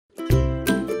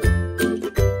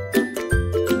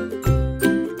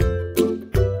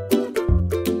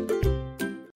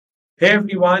Hey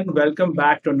everyone, welcome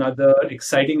back to another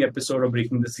exciting episode of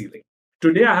Breaking the Ceiling.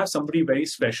 Today I have somebody very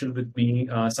special with me,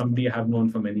 somebody I have known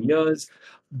for many years,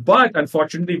 but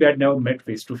unfortunately we had never met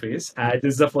face to face.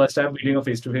 This is the first time meeting her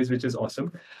face to face, which is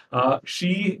awesome.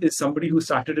 She is somebody who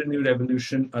started a new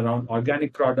revolution around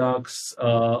organic products.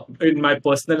 In my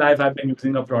personal life, I've been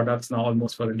using her products now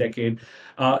almost for a decade.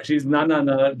 She's none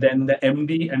other than the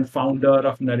MD and founder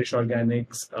of Nourish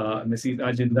Organics, Ms.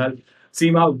 Seema Jindal.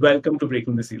 Seema, welcome to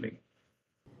Breaking the Ceiling.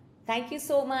 Thank you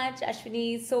so much,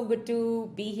 Ashwini. It's so good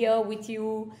to be here with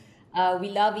you. We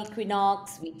love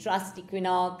Equinox. We trust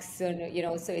Equinox. So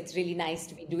it's really nice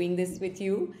to be doing this with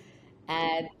you.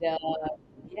 And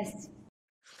yes,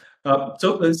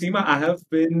 Seema, I have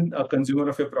been a consumer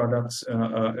of your products,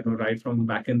 right from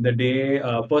back in the day.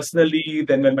 Personally,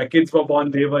 then when my kids were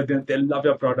born, they love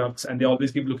your products and they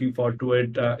always keep looking forward to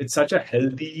it. It's such a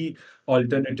healthy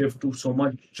alternative to so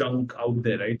much junk out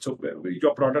there, right? So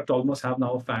your product almost have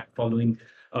now a fan following.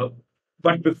 Uh,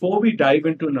 but before we dive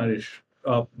into Nourish,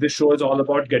 this show is all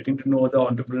about getting to know the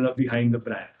entrepreneur behind the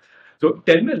brand. So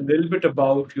tell me a little bit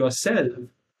about yourself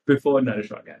before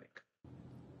Nourish Organic.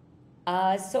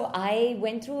 so I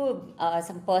went through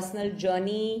some personal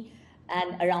journey,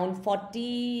 and around 40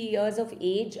 years of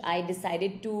age, I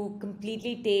decided to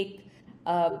completely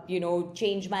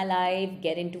change my life,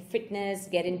 get into fitness,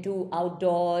 get into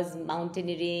outdoors,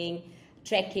 mountaineering,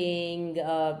 trekking,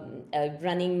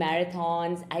 running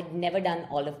marathons. I'd never done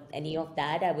all of any of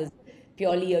that. I was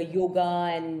purely a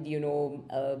yoga and a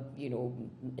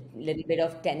little bit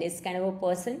of tennis kind of a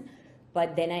person,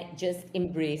 but then I just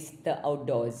embraced the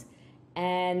outdoors.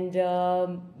 And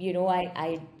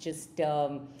I just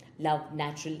love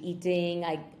natural eating.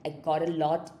 I got a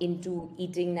lot into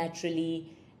eating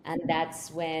naturally, and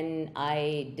that's when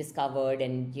I discovered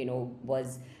and came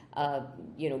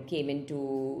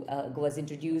into was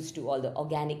introduced to all the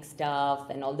organic stuff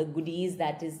and all the goodies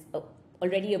that is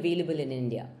already available in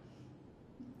India.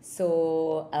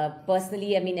 So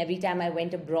personally, I mean, every time I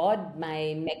went abroad,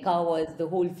 my mecca was the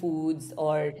Whole Foods,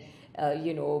 or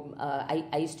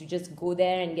I used to just go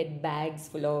there and get bags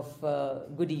full of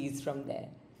goodies from there.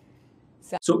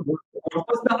 So So what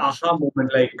was the aha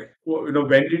moment like?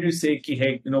 When did you say, "Ki,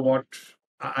 hey, you know what?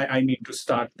 I need to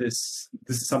start this.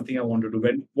 This is something I want to do."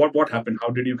 What happened? How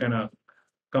did you kind of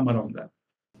come around that?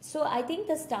 So I think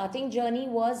the starting journey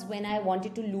was when I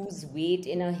wanted to lose weight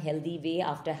in a healthy way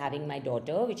after having my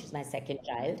daughter, which is my second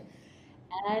child.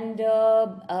 And,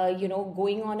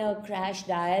 going on a crash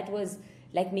diet was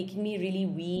like making me really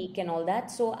weak and all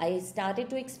that. So I started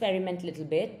to experiment a little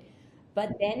bit.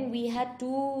 But then we had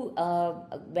two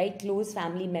very close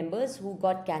family members who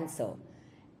got cancer.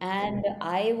 And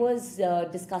I was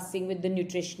discussing with the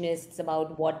nutritionists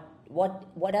about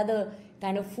what are the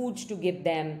kind of foods to give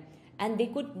them, and they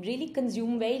could really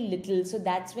consume very little. So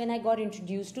that's when I got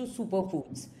introduced to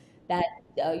superfoods, that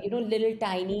little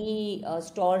tiny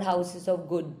storehouses of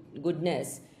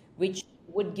goodness, which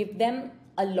would give them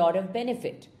a lot of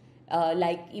benefit,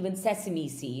 like even sesame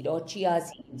seed or chia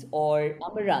seeds or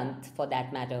amaranth for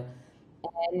that matter.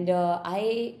 And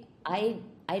I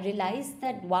realized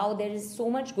that wow, there is so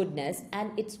much goodness,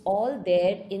 and it's all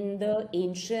there in the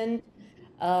ancient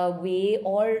way,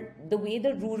 or the way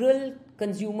the rural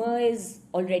consumer is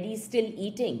already still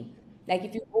eating. Like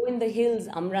if you go in the hills,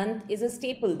 amaranth is a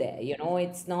staple there.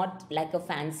 It's not like a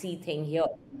fancy thing here.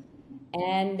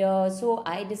 And so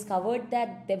I discovered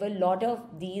that there were a lot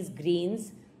of these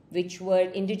grains which were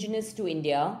indigenous to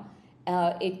India.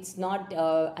 It's not,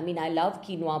 I mean, I love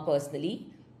quinoa personally,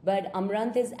 but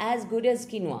amaranth is as good as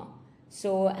quinoa.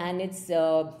 So, and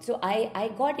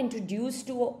I got introduced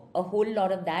to a whole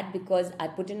lot of that because I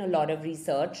put in a lot of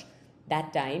research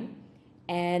that time.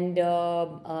 And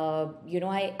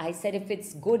I said if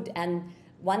it's good. And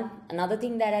another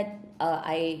thing that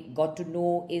I got to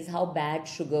know is how bad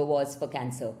sugar was for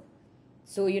cancer.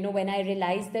 So when I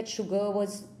realized that sugar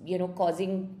was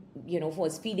causing,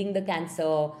 was feeding the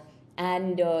cancer,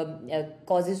 and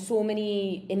causes so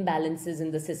many imbalances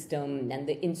in the system, and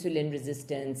the insulin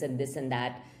resistance and this and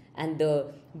that, and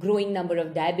the growing number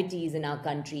of diabetes in our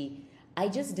country, I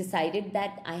just decided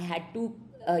that I had to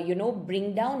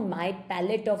bring down my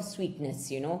palate of sweetness.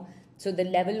 So the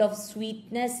level of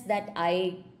sweetness that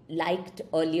I liked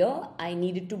earlier, I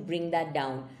needed to bring that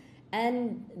down.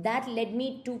 And that led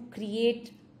me to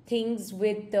create things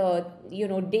with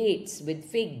dates, with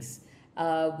figs,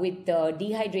 with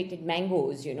dehydrated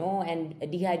mangoes, and a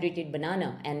dehydrated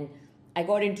banana. And I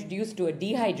got introduced to a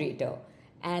dehydrator,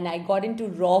 and I got into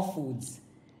raw foods.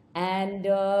 And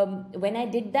when I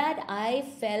did that, I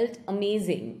felt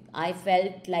amazing. I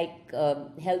felt like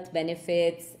health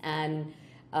benefits, and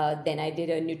Then I did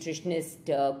a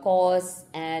nutritionist course,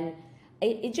 and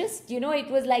it just,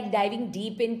 it was like diving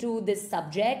deep into this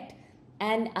subject,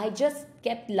 and I just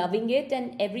kept loving it,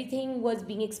 and everything was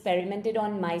being experimented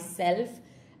on myself,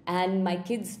 and my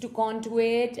kids took on to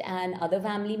it, and other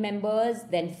family members,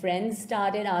 then friends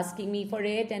started asking me for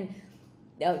it, and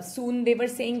soon they were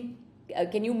saying,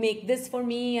 can you make this for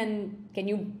me, and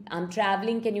I'm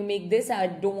traveling, can you make this, I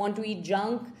don't want to eat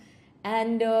junk.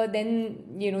 And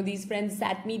then, these friends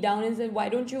sat me down and said, why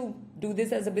don't you do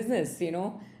this as a business?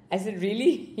 I said,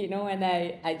 really? And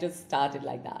I just started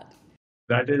like that.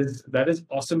 That is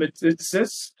awesome. It's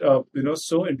just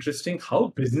so interesting how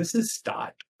businesses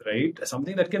start, right?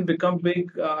 Something that can become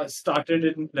big, started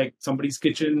in like somebody's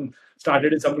kitchen,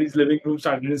 started in somebody's living room,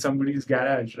 started in somebody's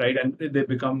garage, right? And they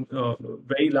become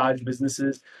very large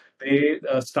businesses. They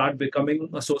start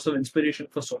becoming a source of inspiration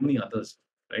for so many others,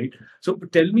 right? So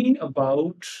tell me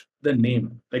about the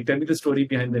name. Like, tell me the story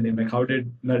behind the name. Like, how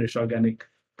did Nourish Organic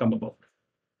come about?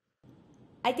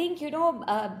 I think,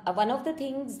 one of the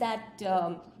things that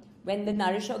when the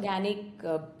Nourish Organic,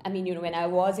 when I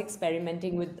was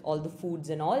experimenting with all the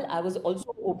foods and all, I was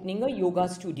also opening a yoga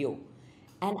studio.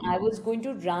 And I was going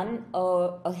to run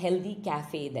a healthy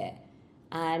cafe there.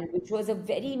 And which was a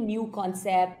very new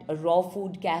concept, a raw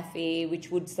food cafe, which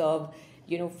would serve,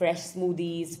 fresh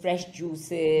smoothies, fresh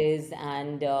juices,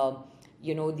 and,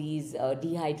 these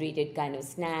dehydrated kind of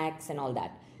snacks and all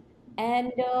that.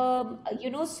 And,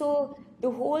 so the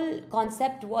whole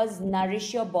concept was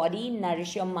nourish your body,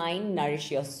 nourish your mind, nourish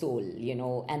your soul,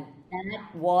 and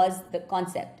that was the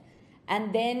concept.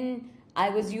 And then I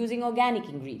was using organic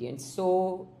ingredients.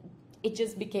 So it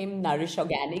just became Nourish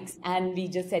Organics. And we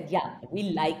just said, yeah,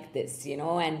 we like this,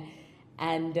 and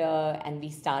we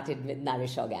started with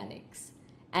Nourish Organics.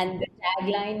 And the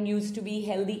tagline used to be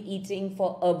healthy eating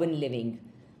for urban living,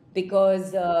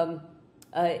 because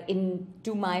in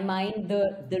to my mind,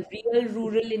 the real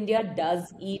rural India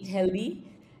does eat healthy.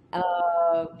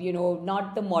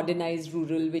 Not the modernized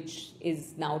rural, which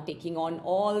is now taking on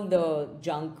all the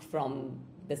junk from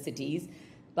the cities,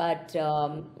 but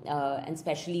and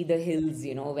especially the hills,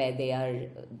 where they are,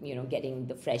 getting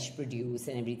the fresh produce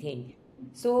and everything.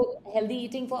 So healthy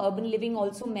eating for urban living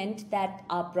also meant that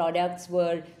our products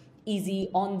were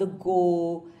easy on the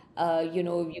go.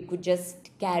 You could just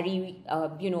carry,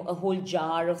 a whole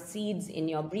jar of seeds in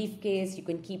your briefcase. You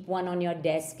can keep one on your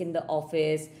desk in the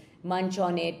office, munch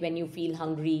on it when you feel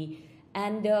hungry.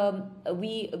 And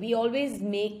we always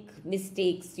make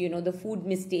mistakes, the food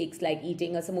mistakes, like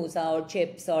eating a samosa or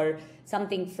chips or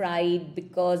something fried,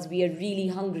 because we are really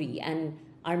hungry and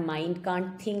our mind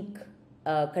can't think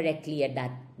correctly at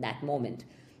that moment.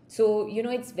 So,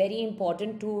 it's very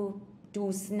important to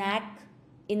snack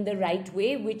in the right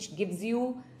way, which gives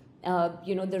you,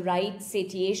 the right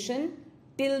satiation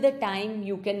till the time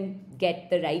you can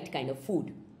get the right kind of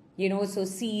food. So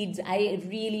seeds, I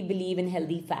really believe in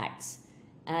healthy fats.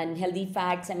 And healthy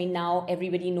fats, I mean, now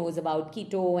everybody knows about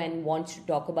keto and wants to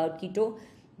talk about keto,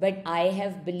 but I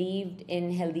have believed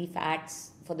in healthy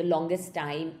fats for the longest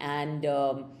time,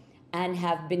 and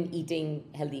have been eating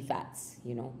healthy fats.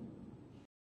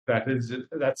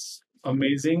 That's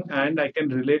amazing, and I can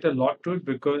relate a lot to it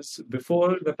because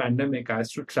before the pandemic, I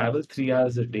used to travel 3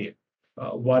 hours a day,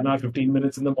 1 hour 15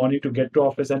 minutes in the morning to get to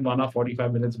office, and 1 hour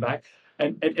 45 minutes back.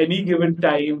 And at any given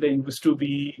time, there used to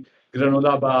be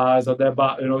granola bars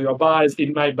or your bars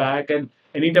in my bag, and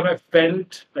anytime I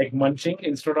felt like munching,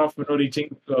 instead of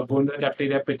reaching, going to the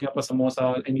cafeteria, picking up a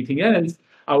samosa or anything else,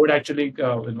 I would actually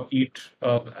eat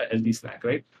a healthy snack,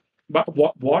 right? But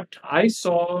what I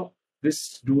saw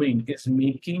this doing is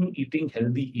making eating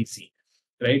healthy easy,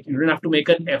 right? You didn't have to make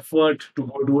an effort to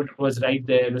go do it. It was right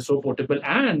there. It was so portable,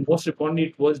 and most importantly,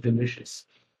 it was delicious,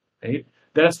 right?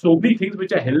 There are so many things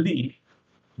which are healthy,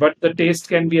 but the taste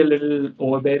can be a little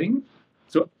overbearing.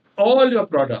 So all your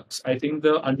products, I think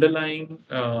the underlying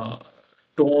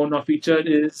tone or feature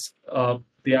is,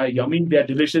 they are yummy, they are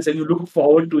delicious, and you look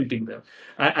forward to eating them.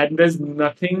 And there's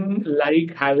nothing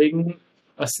like having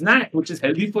a snack which is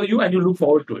healthy for you and you look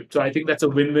forward to it. So I think that's a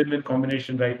win-win-win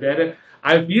combination right there. And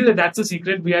I feel that that's the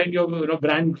secret behind your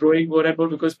brand growing more and more,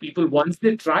 because people, once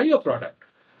they try your product,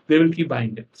 they will keep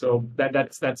buying it. So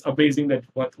that's amazing, that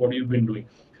what you've been doing.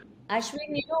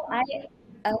 Ashwin,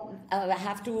 I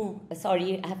have to,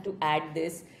 sorry, I have to add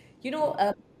this.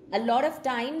 A lot of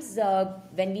times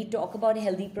when we talk about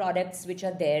healthy products which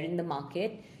are there in the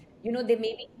market, they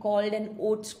may be called an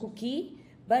oats cookie,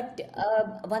 but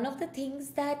one of the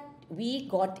things that we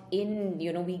got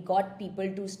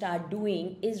people to start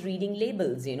doing is reading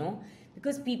labels,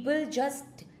 because people just,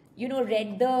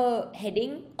 read the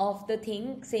heading of the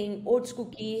thing saying oats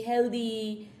cookie,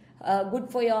 healthy, good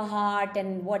for your heart,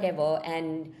 and whatever.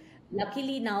 And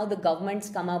luckily now the government's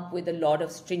come up with a lot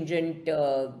of stringent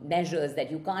measures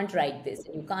that you can't write this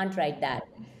and you can't write that.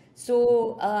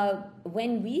 So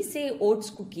when we say oats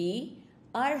cookie,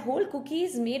 our whole cookie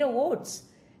is made of oats.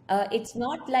 It's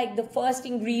not like the first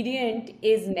ingredient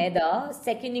is maida,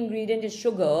 second ingredient is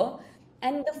sugar,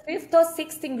 and the fifth or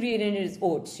sixth ingredient is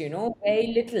oats,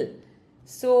 very little.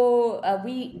 So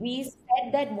we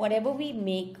said that whatever we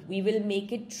make, we will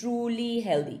make it truly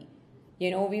healthy.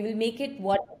 We will make it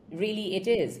what really it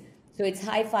is. So it's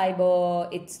high fiber,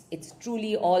 it's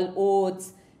truly all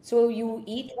oats. So you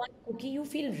eat one cookie, you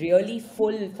feel really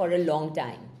full for a long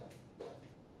time.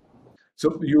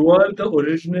 So you are the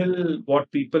original, what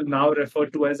people now refer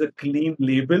to as a clean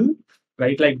label,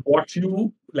 right? Like what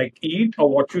you like eat or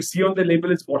what you see on the label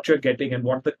is what you're getting, and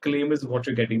what the claim is what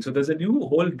you're getting. So there's a new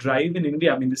whole drive in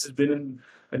India. I mean, this has been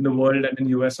in the world and in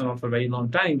US and all for a very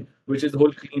long time, which is the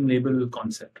whole clean label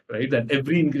concept, right? That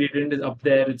every ingredient is up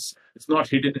there. It's not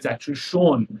hidden. It's actually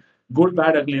shown. Good,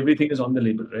 bad, ugly. Everything is on the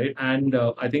label, right? And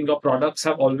I think our products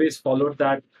have always followed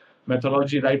that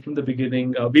methodology right from the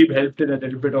beginning. We've helped in a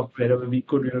little bit of wherever we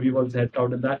could. We've always helped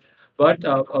out in that. But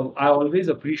I always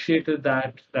appreciated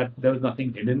that there was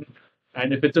nothing hidden.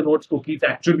 And if it's an oats cookie, it's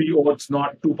actually oats,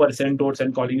 not 2% oats,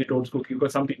 and calling it oats cookie,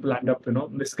 because some people end up,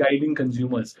 misguiding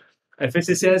consumers.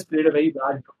 FSSAI has played a very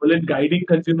bad role in guiding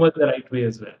consumers the right way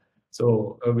as well.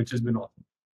 So, which has been awesome.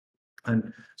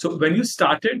 And so, when you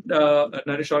started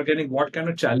Nourish Organic, what kind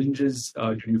of challenges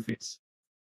did you face?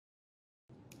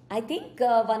 I think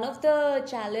one of the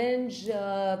challenge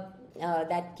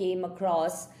that came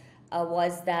across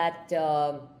was that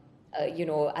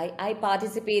I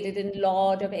participated in a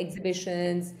lot of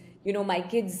exhibitions. My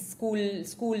kids'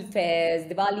 school fairs,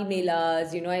 Diwali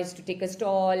melas. I used to take a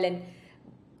stall, and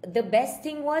the best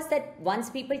thing was that once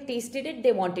people tasted it,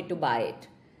 they wanted to buy it.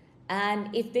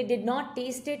 And if they did not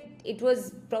taste it, it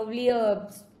was probably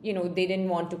they didn't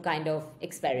want to kind of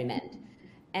experiment.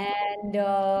 And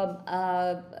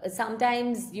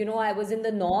sometimes, I was in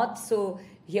the north, so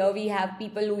here we have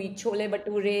people who eat chole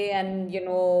bhature and,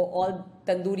 all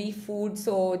tandoori food,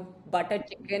 so butter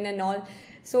chicken and all.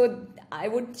 So I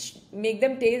would make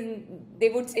them taste, they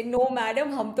would say, no,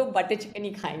 madam, hum to butter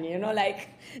chicken hi khayenge, like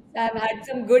I've had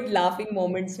some good laughing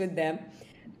moments with them.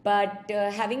 But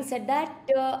having said that,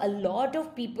 a lot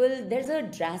of people, there's a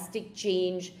drastic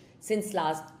change since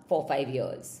last 4 5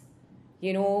 years.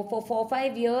 For 4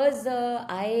 5 years,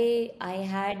 I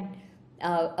had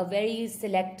a very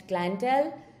select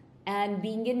clientele, and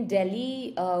being in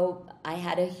Delhi, I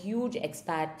had a huge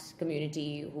expat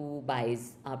community who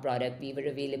buys our product. We were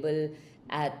available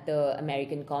at the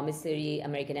American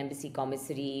Embassy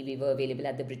Commissary. We were available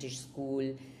at the British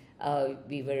School.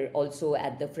 We were also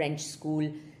at the French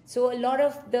School. So a lot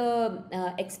of the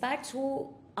expats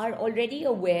who are already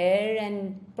aware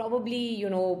and probably,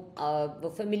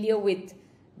 were familiar with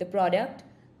the product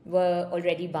were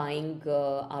already buying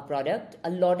our product. A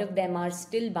lot of them are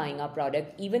still buying our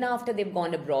product even after they've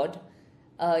gone abroad.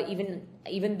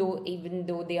 Even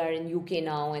though they are in UK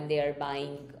now and they are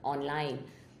buying online.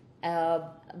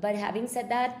 But having said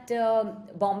that,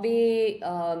 Bombay,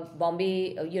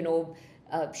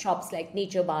 shops like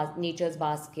Nature's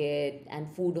Basket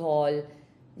and Food Hall,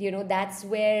 that's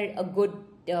where a good,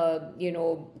 I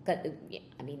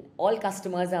mean, all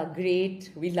customers are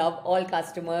great. We love all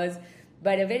customers,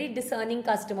 but a very discerning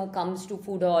customer comes to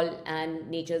Food Hall and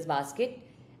Nature's Basket,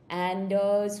 and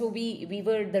so we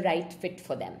were the right fit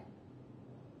for them.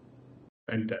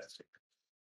 Fantastic.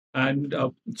 And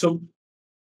so,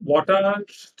 what are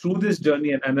through this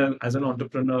journey, and as an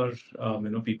entrepreneur,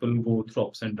 people go through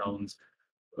ups and downs.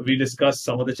 We discussed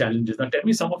some of the challenges. Now, tell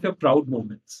me some of your proud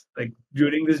moments, like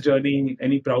during this journey.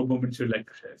 Any proud moments you'd like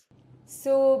to share?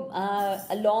 So,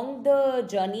 along the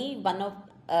journey, one of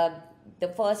the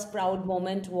first proud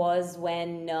moment was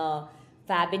when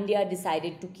Fab India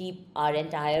decided to keep our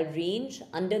entire range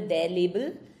under their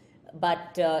label,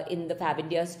 but in the Fab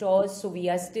India stores. So we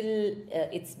are still.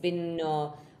 It's been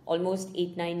almost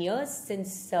 8 9 years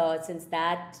since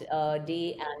that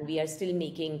day, and we are still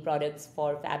making products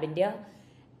for Fab India.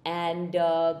 And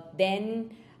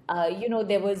then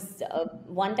there was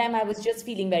one time I was just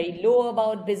feeling very low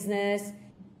about business,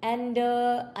 and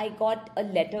I got a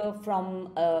letter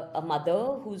from a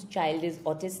mother whose child is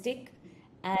autistic,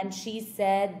 and she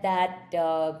said that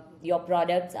your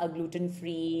products are gluten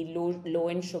free, low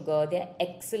in sugar, they're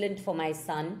excellent for my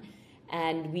son,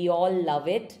 and we all love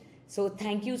it. So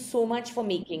thank you so much for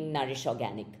making Nourish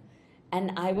Organic.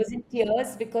 and I was in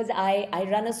tears because I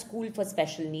run a school for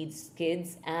special needs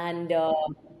kids, and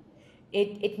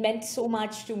it meant so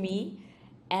much to me.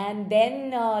 And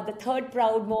then the third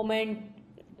proud moment,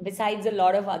 besides a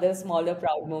lot of other smaller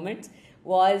proud moments,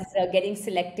 was getting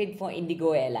selected for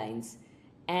Indigo Airlines.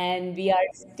 And we are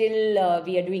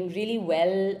doing really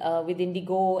well with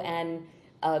Indigo. And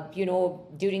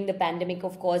during the pandemic,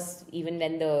 of course, even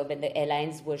when the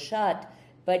airlines were shut,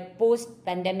 but post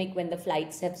pandemic, when the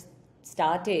flights have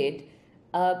started,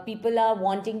 people are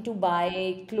wanting to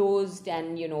buy closed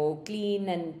and clean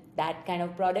and that kind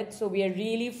of product. So we are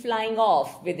really flying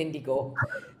off with Indigo.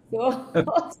 So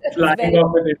it's Flying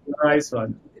off with it, nice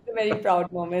one. it's a very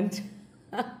proud moment.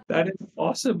 That is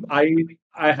awesome. I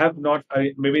have not.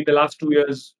 Maybe in the last 2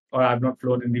 years, or I've not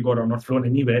flown Indigo or not flown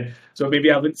anywhere. So maybe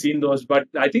I haven't seen those. But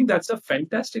I think that's a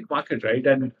fantastic market, right?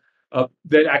 And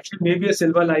there actually may be a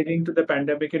silver lining to the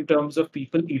pandemic in terms of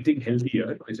people eating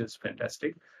healthier, which is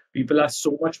fantastic. People are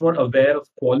so much more aware of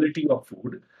quality of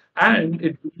food. And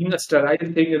it being a sterile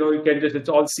thing, you can just, it's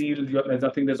all sealed. There's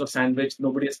nothing, there's no sandwich.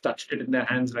 Nobody has touched it in their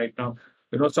hands right now.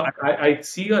 So I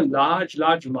see a large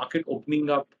market opening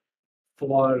up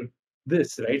for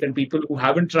this, right? And people who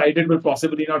haven't tried it will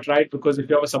possibly not try it, because if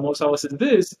you have a samosa versus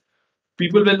this,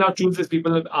 people will now choose this.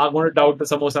 People are going to doubt the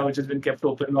samosa which has been kept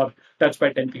open or touched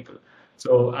by 10 people.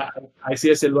 So I see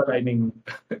a silver lining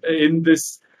in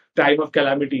this time of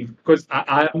calamity, because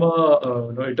I am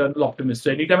a eternal optimist.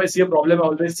 So anytime I see a problem, I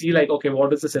always see like, okay,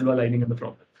 what is the silver lining in the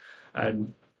problem?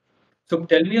 And so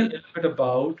tell me a little bit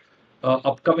about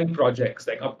upcoming projects,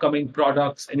 like upcoming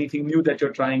products, anything new that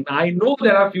you're trying. I know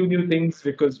there are a few new things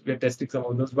because we're testing some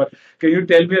of those, but can you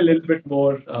tell me a little bit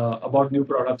more about new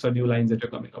products or new lines that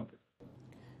you're coming up with?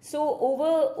 So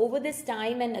over this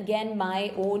time, and again,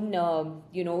 my own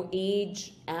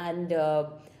age and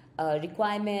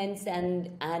requirements,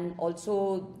 and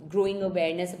also growing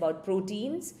awareness about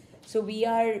proteins. So we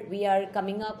are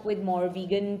coming up with more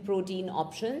vegan protein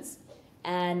options,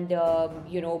 and be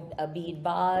it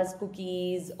bars,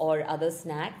 cookies, or other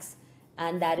snacks.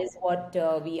 And that is what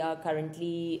we are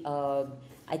currently.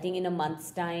 I think in a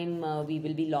month's time, we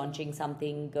will be launching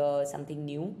something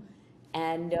new.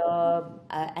 And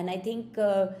I think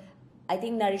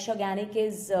Nourish Organic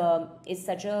is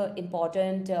such a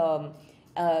important. Uh,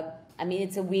 I mean,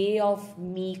 it's a way of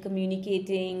me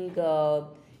communicating.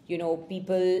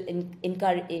 People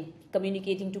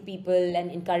communicating to people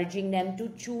and encouraging them to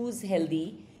choose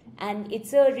healthy. And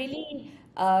it's a really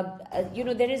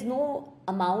there is no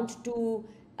amount to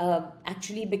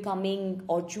actually becoming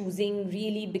or choosing,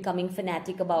 really becoming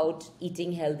fanatic about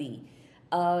eating healthy.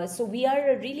 So we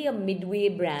are really a midway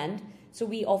brand. So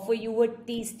we offer you a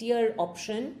tastier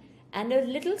option and a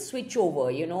little switch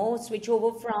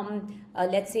over from,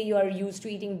 let's say you are used to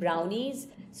eating brownies.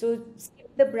 So skip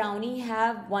the brownie,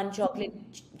 have one chocolate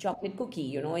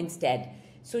cookie, instead.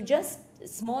 So just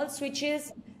small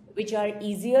switches which are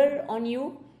easier on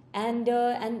you, and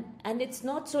it's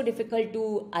not so difficult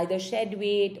to either shed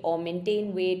weight or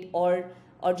maintain weight, or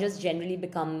just generally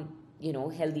become,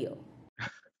 healthier.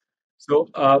 So,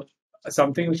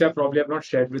 something which I probably have not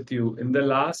shared with you, in the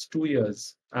last 2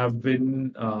 years, I've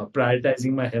been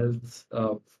prioritizing my health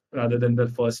rather than the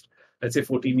first, let's say,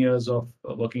 14 years of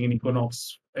working in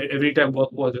Equinox. Every time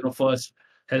work was, first,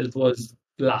 health was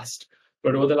last.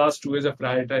 But over the last 2 years, I've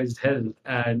prioritized health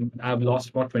and I've lost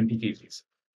about 20 kgs.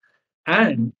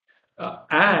 And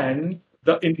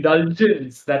the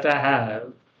indulgence that I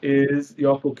have is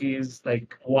your cookies.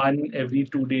 Like one every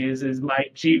 2 days is my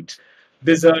cheat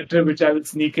dessert, which I will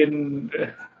sneak in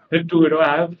to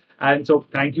have. And so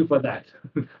thank you for that.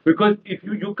 Because if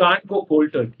you can't go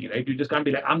cold turkey, right? You just can't be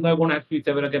like, I'm not going to have sweets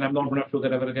ever again. I'm not going to have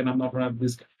sugar ever again. I'm not going to have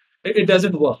this. It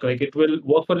doesn't work. Like it will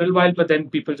work for a little while, but then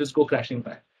people just go crashing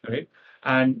back, right?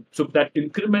 And so that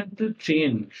incremental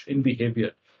change in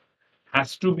behavior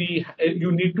has to be,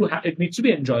 you need to have, it needs to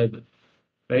be enjoyable,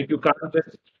 right? You can't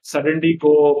just suddenly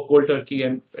go cold turkey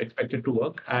and expect it to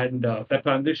work. And that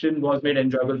transition was made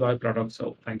enjoyable by product.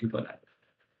 So thank you for that,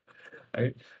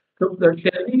 right? So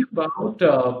tell me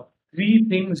about three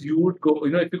things you would go,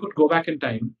 if you could go back in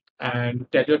time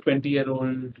and tell your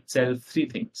 20-year-old self three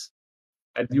things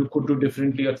that you could do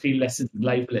differently, or three lessons,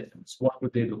 life lessons, what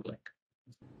would they look like?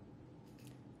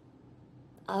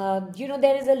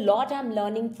 There is a lot I'm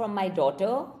learning from my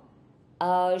daughter.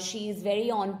 She's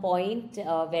very on point,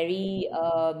 very,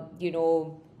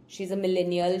 she's a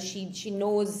millennial. She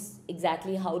knows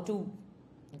exactly how to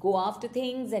go after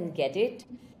things and get it.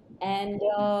 And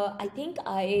I think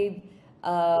I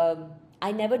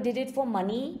never did it for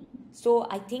money. So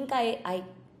I think I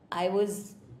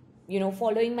was,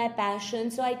 following my passion.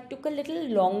 So I took a little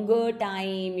longer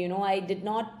time. I did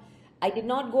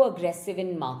not go aggressive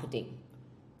in marketing,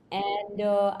 and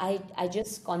I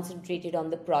just concentrated on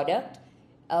the product,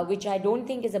 which I don't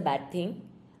think is a bad thing.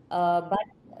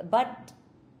 But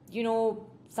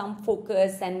some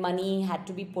focus and money had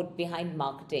to be put behind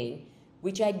marketing,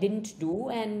 which I didn't do,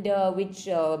 and which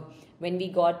when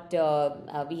we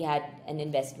had an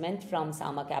investment from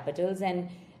Sama Capitals, and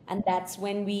that's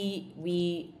when we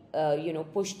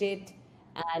pushed it,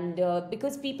 and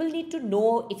because people need to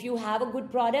know, if you have a good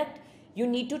product, you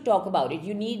need to talk about it.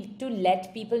 You need to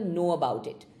let people know about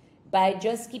it. By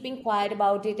just keeping quiet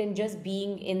about it and just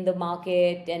being in the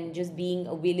market and just being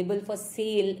available for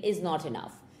sale is not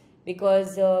enough,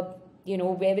 because where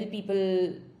will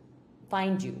people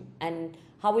find you, and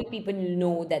how will people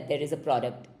know that there is a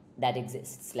product that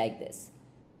exists like this?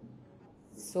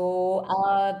 So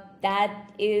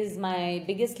that is my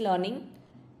biggest learning,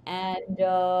 and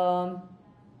uh,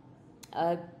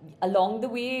 along the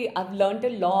way, I've learned a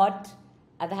lot.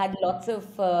 I've had lots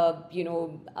of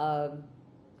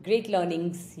great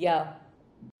learnings. Yeah.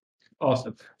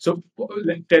 Awesome. So,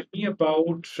 tell me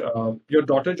about your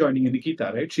daughter joining in,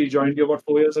 Nikita, right? She joined you about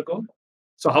 4 years ago.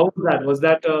 So, how was that? Was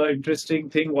that an interesting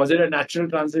thing? Was it a natural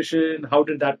transition? How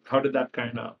did that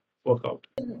kind of work out?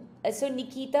 So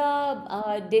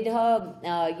Nikita did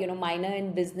her minor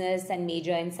in business and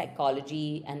major in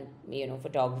psychology and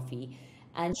photography,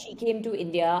 and she came to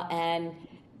India, and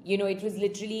it was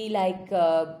literally like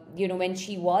when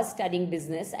she was studying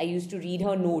business, I used to read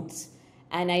her notes,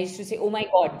 and I used to say, oh my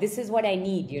God, this is what I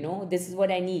need, this is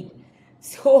what I need.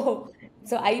 So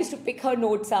I used to pick her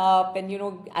notes up, and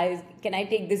I can I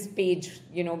take this page,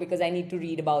 because I need to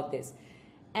read about this.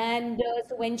 And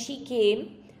so when she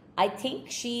came, I think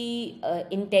she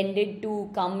intended to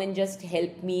come and just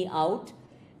help me out,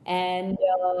 and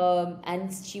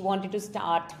she wanted to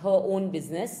start her own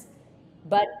business,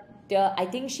 but I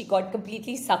think she got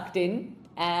completely sucked in,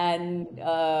 and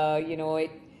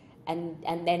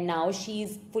and then now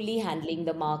she's fully handling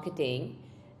the marketing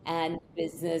and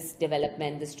business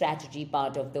development, the strategy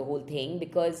part of the whole thing,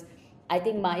 because I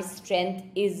think my strength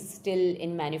is still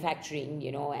in manufacturing,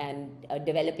 and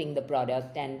developing the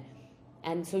product,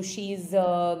 and so she's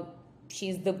the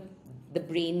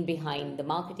brain behind the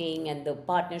marketing and the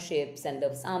partnerships and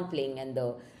the sampling and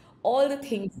the all the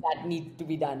things that need to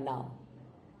be done now.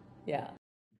 Yeah.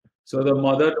 So the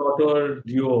mother-daughter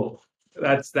duo,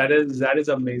 that is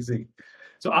amazing.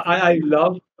 So I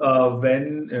love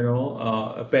when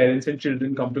parents and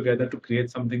children come together to create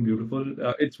something beautiful.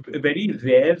 It's very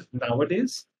rare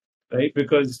nowadays, right?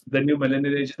 Because the new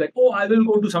millennial age is like, oh, I will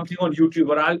go do something on YouTube,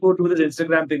 or I'll go do this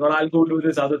Instagram thing, or I'll go do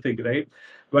this other thing, right?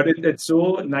 But it's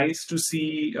so nice to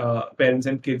see parents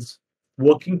and kids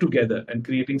working together and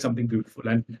creating something beautiful,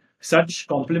 and such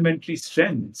complementary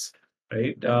strengths,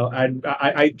 right? And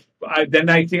then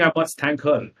I think I must thank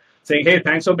her, saying, "Hey,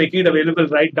 thanks for making it available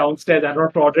right downstairs. I don't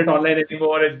have to order it online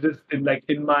anymore. It's just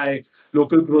in my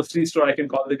local grocery store. I can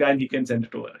call the guy and he can send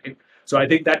it over." Right? So I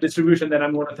think that distribution. Then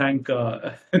I'm going to thank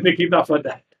Nikita for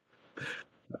that.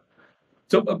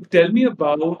 So tell me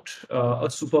about a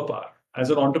superpower as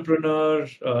an entrepreneur,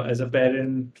 as a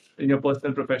parent, in your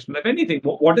personal profession, like anything.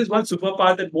 What is one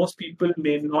superpower that most people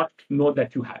may not know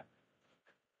that you have?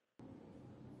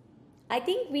 I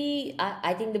think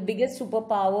the biggest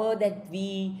superpower that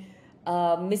we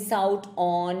miss out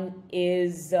on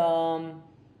is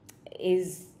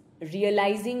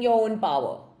realizing your own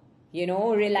power.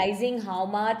 Realizing how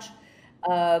much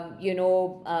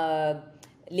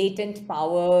latent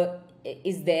power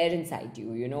is there inside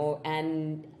you.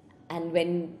 And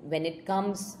when it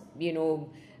comes, it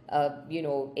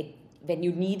when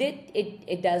you need it,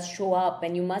 it does show up,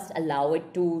 and you must allow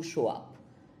it to show up.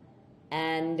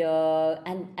 And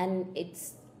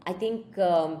it's, I think,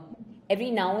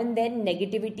 every now and then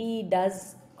negativity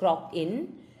does crop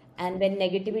in, and when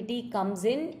negativity comes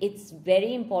in, it's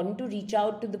very important to reach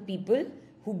out to the people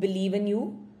who believe in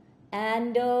you,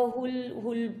 and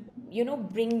who'll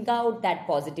bring out that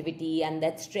positivity and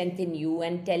that strength in you,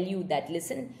 and tell you that,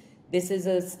 listen, this is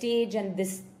a stage, and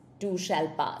this too shall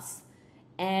pass.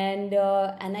 And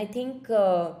I think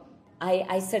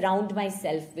I surround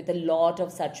myself with a lot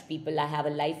of such people. I have a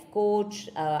life coach.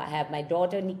 I have my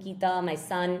daughter Nikita, my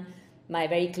son, my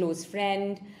very close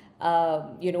friend,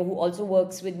 who also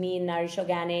works with me in Nourish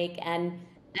Organic,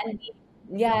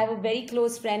 yeah, I have a very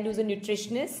close friend who's a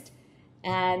nutritionist,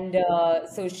 and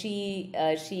so she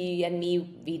and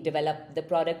me, we develop the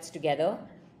products together,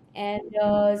 and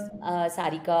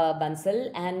Sarika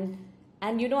Bansal, and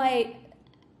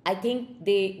I think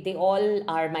they all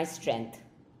are my strength.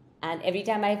 And every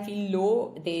time I feel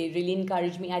low, they really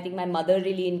encourage me. I think my mother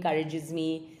really encourages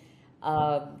me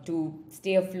to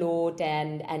stay afloat,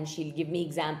 and she'll give me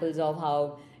examples of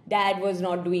how dad was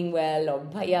not doing well, or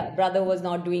bhaiya, brother was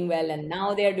not doing well, and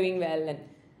now they're doing well.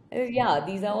 And yeah,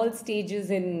 these are all stages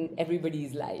in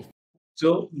everybody's life.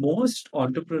 So most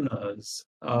entrepreneurs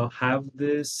have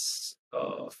this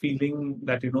feeling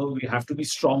that we have to be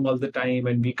strong all the time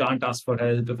and we can't ask for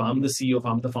help. If I'm the CEO, if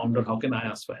I'm the founder, how can I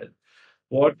ask for help?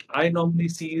 What I normally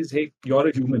see is, hey, you're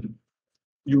a human.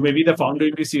 You may be the founder,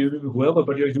 you may be CEO, you may be whoever,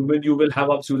 but you're human. You will have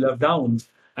ups, you'll have downs,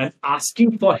 and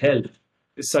asking for help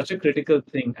is such a critical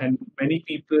thing. And many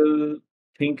people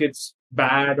think it's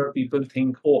bad, or people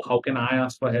think, oh, how can I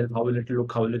ask for help? How will it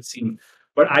look? How will it seem?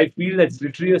 But I feel that's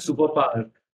literally a superpower,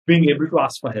 being able to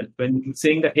ask for help. When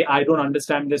saying that, hey, I don't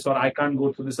understand this, or I can't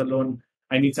go through this alone,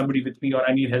 I need somebody with me, or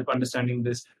I need help understanding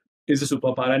this, is a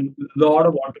superpower. And a lot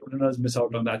of entrepreneurs miss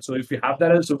out on that. So if you have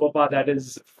that as a superpower, that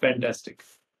is fantastic.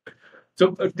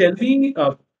 So tell me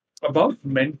about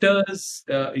mentors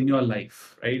in your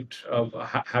life, right?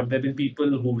 Have there been people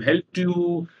who helped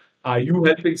you? Are you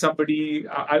helping somebody?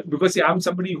 Because see, I'm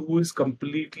somebody who is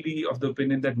completely of the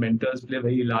opinion that mentors play a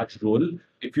very large role.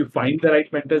 If you find the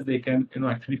right mentors, they can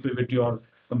actually pivot your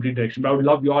complete direction. But I would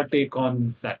love your take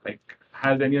on that. Like,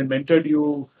 has anyone mentored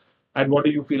you, and what do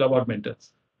you feel about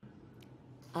mentors?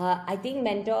 I think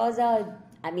mentors are,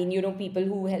 I mean, people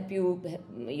who help you,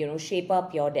 shape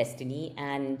up your destiny.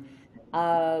 And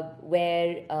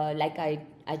like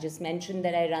I just mentioned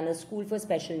that I run a school for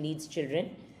special needs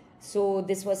children. So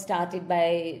this was started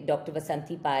by Dr.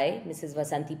 Vasanti Pai, Mrs.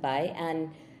 Vasanti Pai, and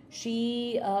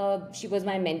she was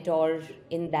my mentor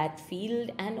in that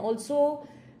field, and also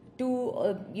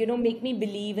to make me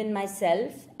believe in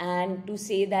myself, and to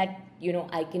say that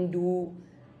I can do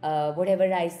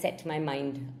whatever I set my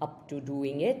mind up to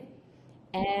doing it.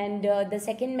 And the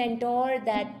second mentor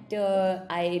that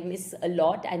I miss a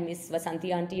lot, I miss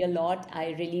Vasanti Auntie a lot.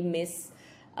 I really miss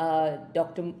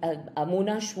Dr.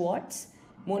 Mona Schwartz.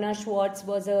 Mona Schwartz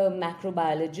was a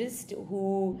macrobiologist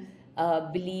who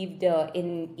believed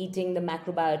in eating the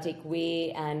macrobiotic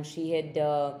way, and she had,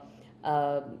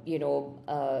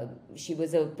 she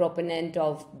was a proponent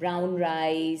of brown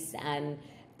rice and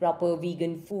proper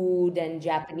vegan food and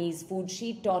Japanese food.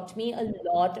 She taught me a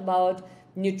lot about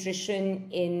nutrition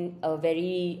in a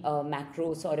very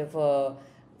macro sort of a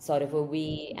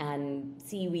way, and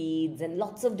seaweeds and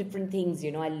lots of different things.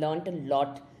 I learned a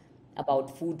lot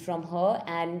about food from her,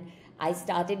 and I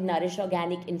started Nourish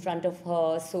Organic in front of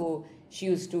her. So she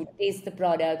used to taste the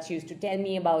product, she used to tell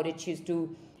me about it, she used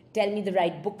to tell me the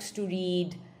right books to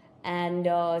read. And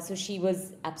so she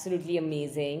was absolutely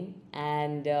amazing.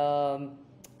 And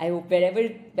I hope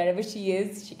wherever she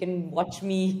is, she can watch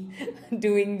me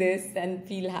doing this and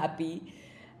feel happy.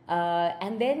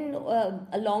 And then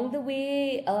along the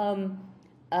way,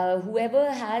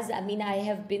 whoever has, I mean, I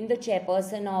have been the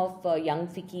chairperson of Young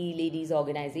FICCI Ladies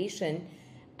Organization,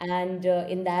 and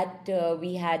in that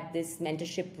we had this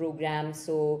mentorship program.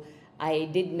 So I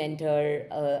did mentor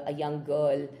a young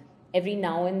girl. Every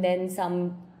now and then,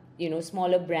 some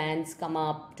smaller brands come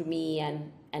up to me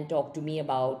and talk to me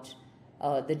about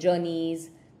the journeys.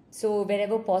 So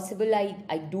wherever possible,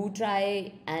 I do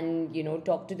try and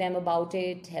talk to them about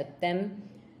it, help them.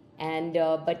 And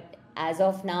but as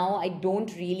of now, I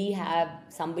don't really have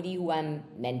somebody who I'm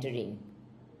mentoring.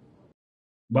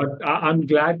 But I'm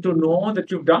glad to know that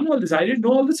you've done all this. I didn't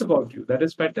know all this about you. That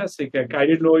is fantastic. Like, I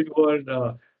didn't know you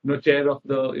were, chair of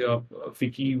the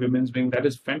FICCI Women's Wing. That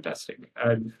is fantastic.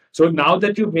 And so now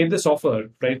that you've made this offer,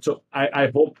 right? So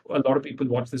I hope a lot of people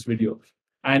watch this video,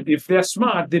 and if they're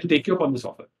smart, they'll take you up on this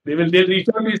offer. They'll reach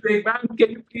out to you and say, "Man,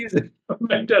 can you please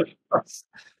mentor us?"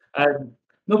 And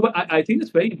no, but I think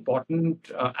it's very important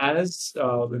as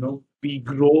we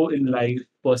grow in life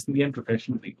personally and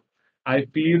professionally. I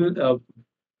feel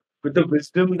with the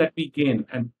wisdom that we gain,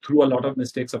 and through a lot of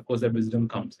mistakes, of course, that wisdom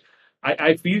comes.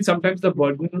 I feel sometimes the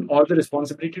burden or the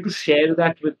responsibility to share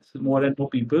that with more and more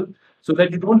people, so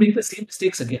that you don't make the same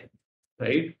mistakes again,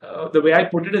 right? The way I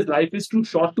put it is, life is too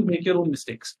short to make your own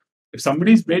mistakes. If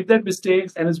somebody's made that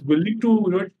mistakes and is willing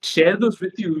to share those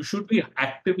with you, you should be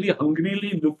actively,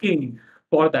 hungrily looking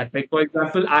for that. Like, for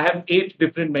example, I have 8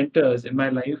 different mentors in my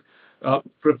life,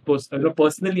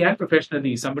 personally and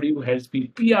professionally. Somebody who helps me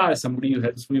with PR, somebody who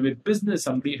helps me with business,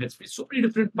 somebody who helps me so many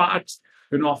different parts,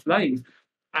 of life.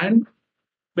 And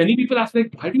many people ask,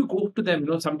 like, why do you go to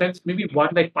them? Sometimes maybe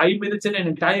one, like 5 minutes in an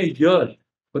entire year,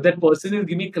 but that person will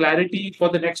give me clarity for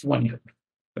the next one year,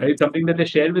 right? Something that they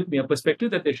share with me, a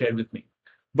perspective that they share with me.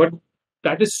 But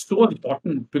that is so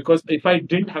important, because if I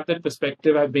didn't have that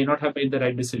perspective, I may not have made the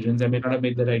right decisions. I may not have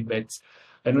made the right bets.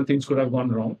 I know things could have gone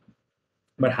wrong,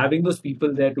 but having those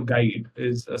people there to guide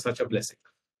is such a blessing,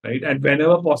 right? And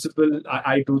whenever possible,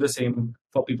 I do the same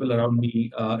for people around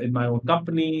me in my own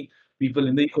company, people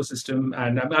in the ecosystem.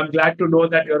 And I'm glad to know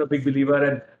that you're a big believer,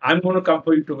 and I'm going to come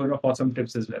for you to for some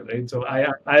tips as well, right? So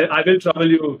I will trouble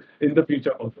you in the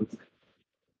future also.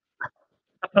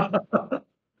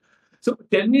 So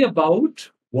tell me about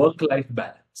work-life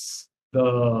balance.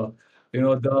 The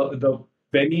the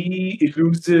very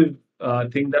elusive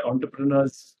thing that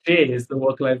entrepreneurs chase, the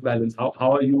work-life balance. How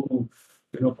are you?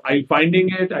 Are you finding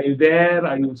it? Are you there?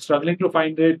 Are you struggling to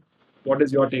find it? What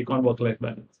is your take on work-life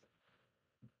balance?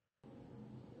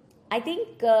 I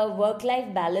think work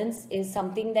life balance is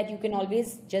something that you can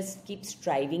always just keep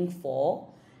striving for,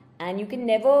 and you can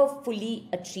never fully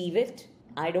achieve it.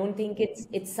 I don't think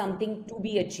it's something to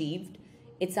be achieved.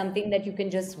 It's something that you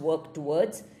can just work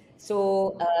towards.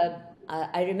 So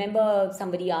I remember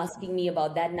somebody asking me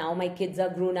about that. Now my kids are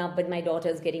grown up, but my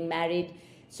daughter's getting married.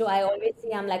 So I always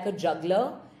say I'm like a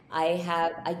juggler.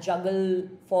 I juggle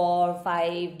 4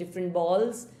 5 different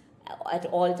balls at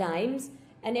all times,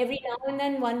 and every now and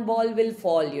then one ball will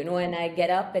fall, and I get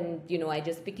up and I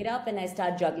just pick it up and I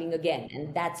start juggling again,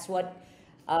 and that's what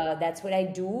I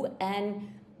do. And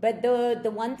but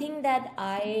the one thing that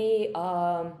I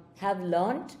have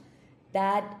learned,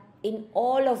 that in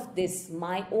all of this,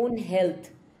 my own health,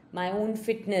 my own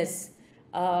fitness,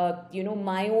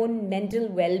 my own mental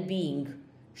well-being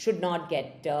should not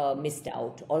get missed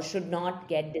out or should not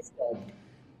get disturbed.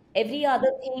 Every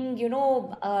other thing, we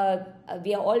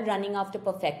are all running after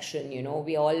perfection.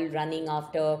 We are all running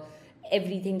after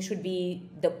everything should be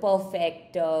the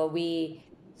perfect way.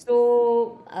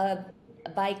 So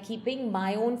by keeping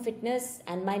my own fitness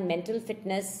and my mental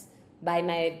fitness, by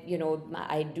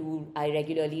I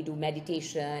regularly do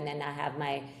meditation, and I have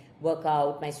my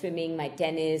workout, my swimming, my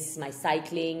tennis, my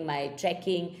cycling, my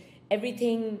trekking,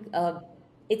 everything.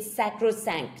 It's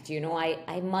sacrosanct.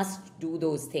 I must do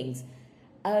those things.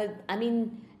 I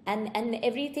mean, and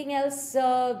everything else.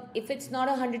 If it's not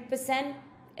 100%,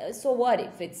 so what?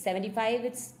 If it's 75,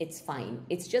 it's fine.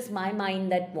 It's just my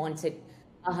mind that wants it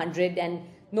 100, and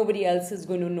nobody else is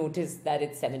going to notice that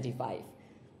it's 75.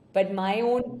 But my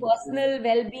own personal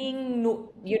well-being,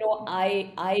 no,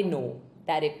 I know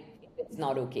that if it's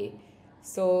not okay.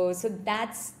 So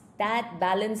that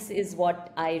balance is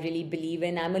what I really believe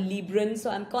in. I'm a Libran, so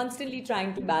I'm constantly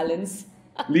trying to balance.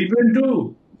 Libran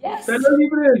too. Yes. Fellow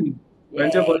Libran.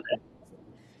 When's your Yay. birthday?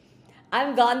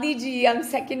 I'm Gandhi ji. I'm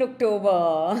 2nd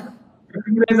October.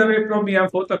 2 days away from me. I'm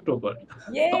 4th October.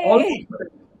 All, Yay.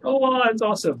 oh, wow, that's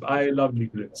awesome. I love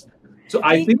Librans. So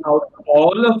I Me think too. out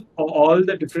of all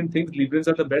the different things, Librans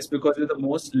are the best because they're the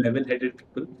most level-headed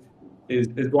people,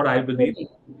 is what I believe. Totally.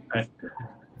 And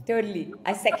Totally.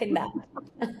 I second that.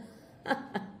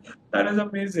 that is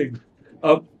amazing.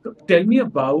 Tell me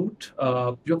about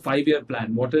your 5-year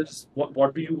plan. What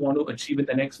do you want to achieve in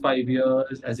the next 5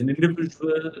 years as an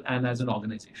individual and as an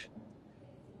organization?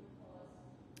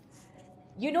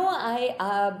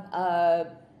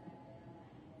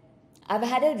 I've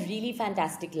had a really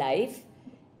fantastic life,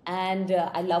 and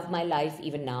I love my life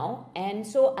even now. And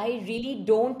so I really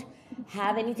don't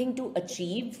have anything to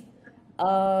achieve.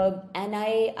 And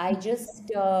I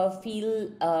just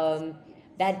feel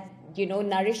that,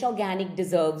 Nourish Organic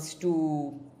deserves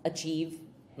to achieve.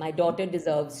 My daughter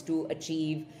deserves to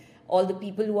achieve. All the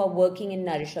people who are working in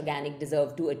Nourish Organic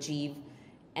deserve to achieve.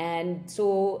 And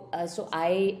so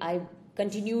I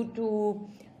continue to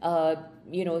uh,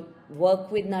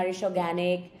 work with Nourish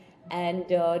Organic, and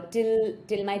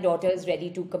till my daughter is ready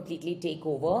to completely take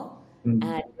over Mm.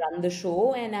 and run the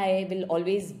show, and I will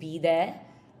always be there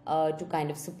to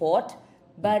kind of support,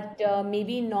 but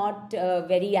maybe not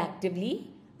very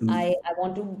actively. Mm. I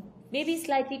want to maybe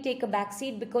slightly take a back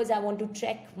seat because I want to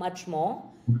trek much more.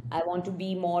 I want to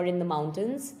be more in the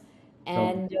mountains, So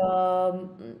and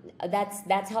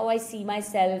that's how I see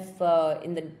myself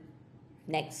in the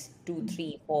next 2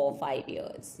 3 4 5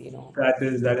 years.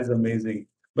 that is amazing.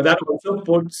 But that also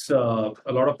puts a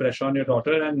lot of pressure on your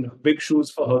daughter and big shoes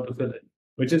for her to fill in,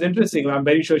 which is interesting. I'm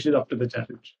very sure she's up to the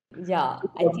challenge. Yeah,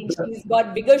 I think she's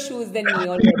got bigger shoes than me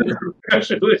already.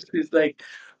 She's like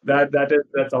that.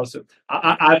 That's awesome.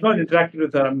 I've not interacted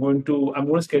with her. I'm going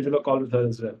to schedule a call with her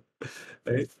as well.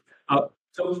 Right.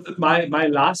 So my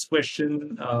last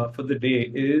question for the day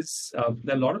is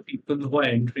there are a lot of people who are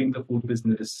entering the food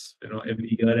business,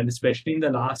 every year, and especially in the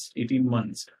last 18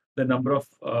 months, the number of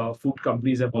food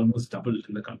companies have almost doubled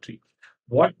in the country.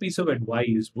 What piece of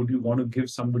advice would you want to give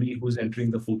somebody who's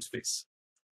entering the food space?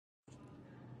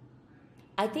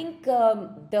 I think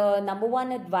the number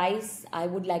one advice I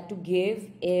would like to give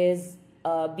is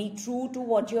be true to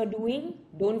what you're doing.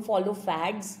 Don't follow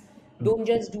fads. Don't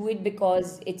just do it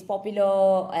because it's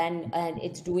popular and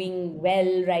it's doing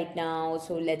well right now.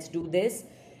 So let's do this.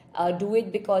 Do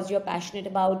it because you're passionate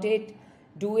about it.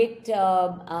 Do it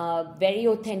very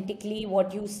authentically.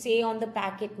 What you say on the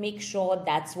packet, make sure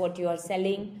that's what you are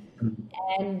selling.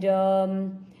 And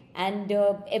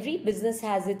every business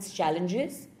has its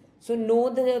challenges. So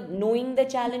knowing the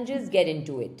challenges, get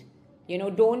into it.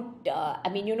 Don't I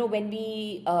mean, when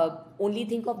we only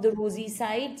think of the rosy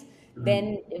sides,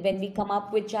 then when we come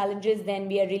up with challenges, then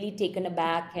we are really taken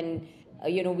aback, and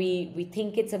we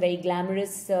think it's a very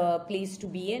glamorous place to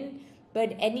be in.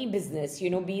 But any business,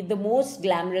 be it the most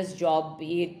glamorous job,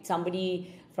 be it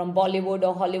somebody from Bollywood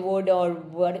or Hollywood or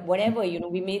whatever,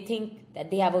 we may think that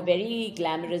they have a very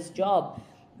glamorous job,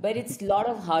 but it's a lot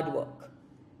of hard work.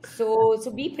 So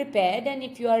be prepared, and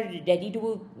if you are ready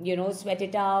to, sweat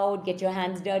it out, get your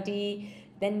hands dirty,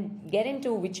 then get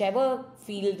into whichever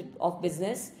field of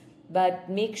business, but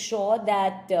make sure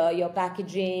that your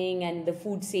packaging and the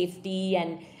food safety,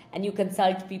 and you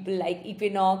consult people like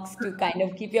Equinox to kind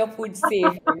of keep your food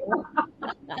safe.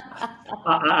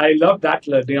 I love that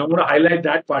learning. I'm going to highlight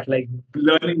that part, like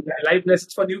learning life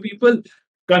lessons for new people.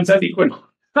 Consult Equinox.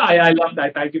 I love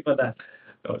that. Thank you for that.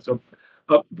 So,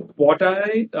 what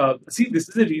I see, this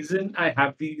is the reason I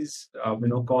have these,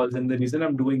 calls, and the reason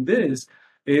I'm doing this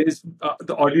is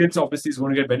the audience obviously is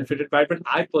going to get benefited by it, but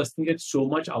I personally get so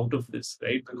much out of this,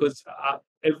 right? Because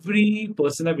every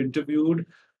person I've interviewed,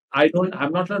 I've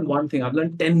not learned one thing. I've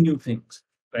learned 10 new things,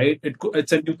 right?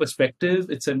 It's a new perspective.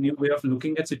 It's a new way of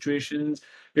looking at situations.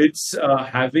 It's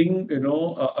having,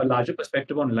 a larger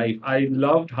perspective on life. I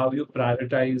loved how you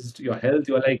prioritized your health.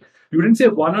 You're like, you didn't say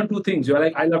one or two things. You're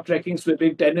like, I love trekking,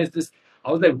 swimming, tennis, this.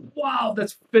 I was like, wow,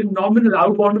 that's phenomenal. I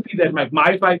would want to be there.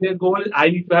 My 5 year goal, I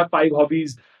need to have 5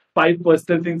 hobbies, 5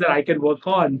 personal things that I can work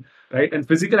on, right? And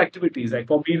physical activities. Like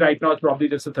for me right now, it's probably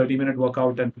just a 30-minute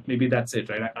workout and maybe that's it,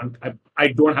 right? I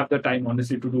don't have the time,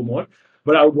 honestly, to do more.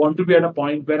 But I would want to be at a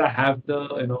point where I have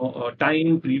the,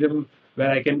 time, freedom,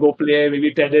 where I can go play,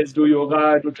 maybe tennis, do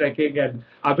yoga, do trekking. And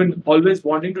I've been always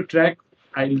wanting to trek.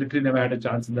 I literally never had a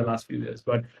chance in the last few years.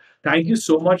 But thank you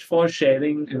so much for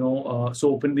sharing, so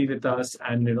openly with us.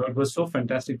 And, it was so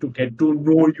fantastic to get to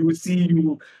know you, see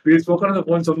you. We've spoken on the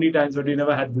phone so many times, but we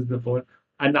never had this before.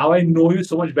 And now I know you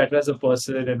so much better as a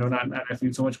person, and I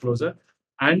feel so much closer.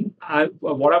 And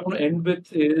what I want to end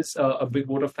with is a big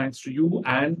vote of thanks to you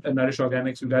and Nourish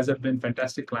Organics. You guys have been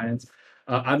fantastic clients.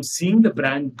 I'm seeing the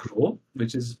brand grow,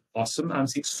 which is awesome. I'm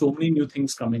seeing so many new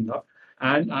things coming up.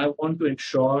 And I want to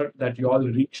ensure that you all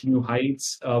reach new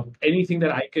heights. Anything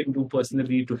that I can do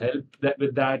personally to help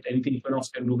with that, anything Equinox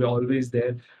can do, we're always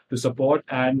there to support.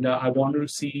 And I want to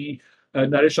see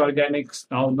Nourish Organics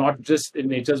now, not just in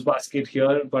Nature's Basket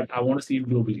here, but I want to see it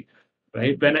globally,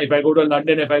 right? If I go to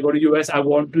London, if I go to US, I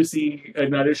want to see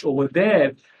Nourish over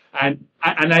there. And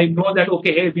I know that,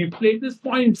 okay, hey, we played this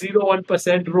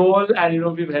 0.01% role,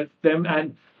 and we've helped them,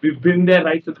 and we've been there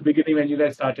right at the beginning when you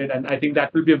guys started. And I think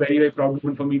that will be a very, very proud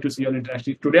moment for me to see on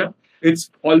International today. It's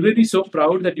already so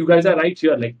proud that you guys are right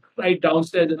here, like right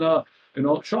downstairs in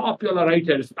a shop. You all are right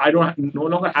here. I don't no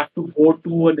longer have to go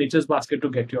to a Nature's Basket to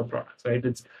get your products, right?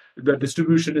 It's the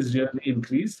distribution is really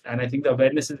increased, and I think the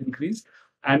awareness is increased.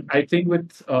 And I think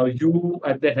with you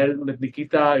at the helm, with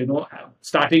Nikita,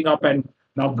 starting up and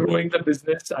now growing the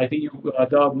business, I think you,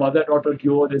 the mother-daughter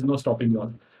duo, there's no stopping you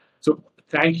all. So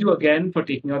thank you again for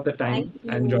taking out the Thank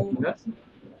time and you. joining us,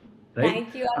 right?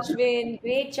 Thank you, Ashwin.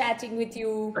 Great chatting with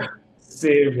you.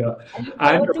 Same here.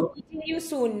 I look And forward to meeting you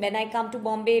soon. When I come to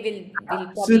Bombay, we'll probably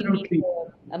meet absolutely.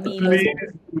 for a meal or Please,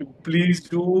 something. please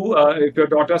do. If your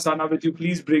daughter, son are with you,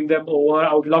 please bring them over.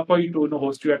 I would love for you to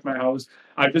host you at my house.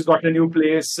 I've just got a new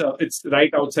place. It's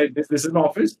right outside this. This is an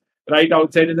office. Right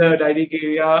outside in the dining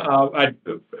area, at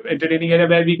entertaining area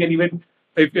where we can even,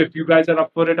 if you guys are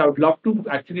up for it, I would love to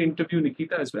actually interview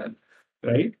Nikita as well,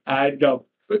 right? And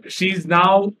she's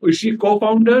now, is she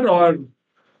co-founder or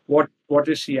what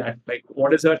is she at? Like,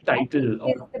 what is her title? She's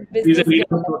Or the she's a business medium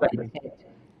pro development title. head.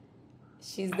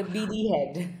 She's the BD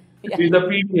head. Yeah. She's a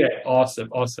PTA. Awesome,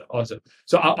 awesome, awesome.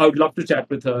 So I would love to chat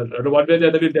with her. One way or the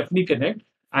other, we'll definitely connect.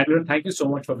 And thank you so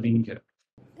much for being here.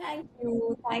 Thank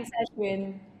you. Thanks,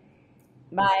 Ashwin.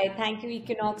 Bye. Thank you,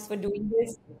 Equinox, for doing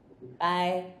this.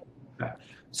 Bye.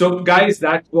 So, guys,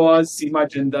 that was Seema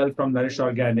Jindal from Nourish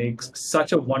Organics.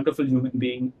 Such a wonderful human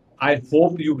being. I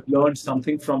hope you've learned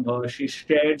something from her. She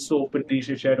shared so openly.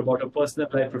 She shared about her personal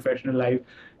life, professional life.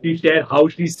 She shared how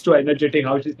she's so energetic,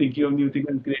 how she's thinking of new things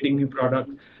and creating new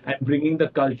products and bringing the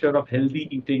culture of healthy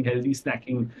eating, healthy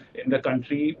snacking in the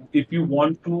country. If you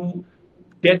want to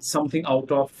get something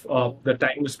out of the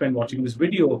time you spend watching this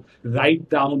video. Write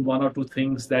down one or two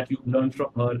things that you've learned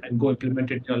from her and go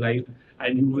implement it in your life,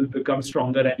 and you will become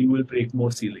stronger and you will break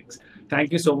more ceilings.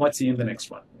 Thank you so much. See you in the next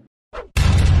one.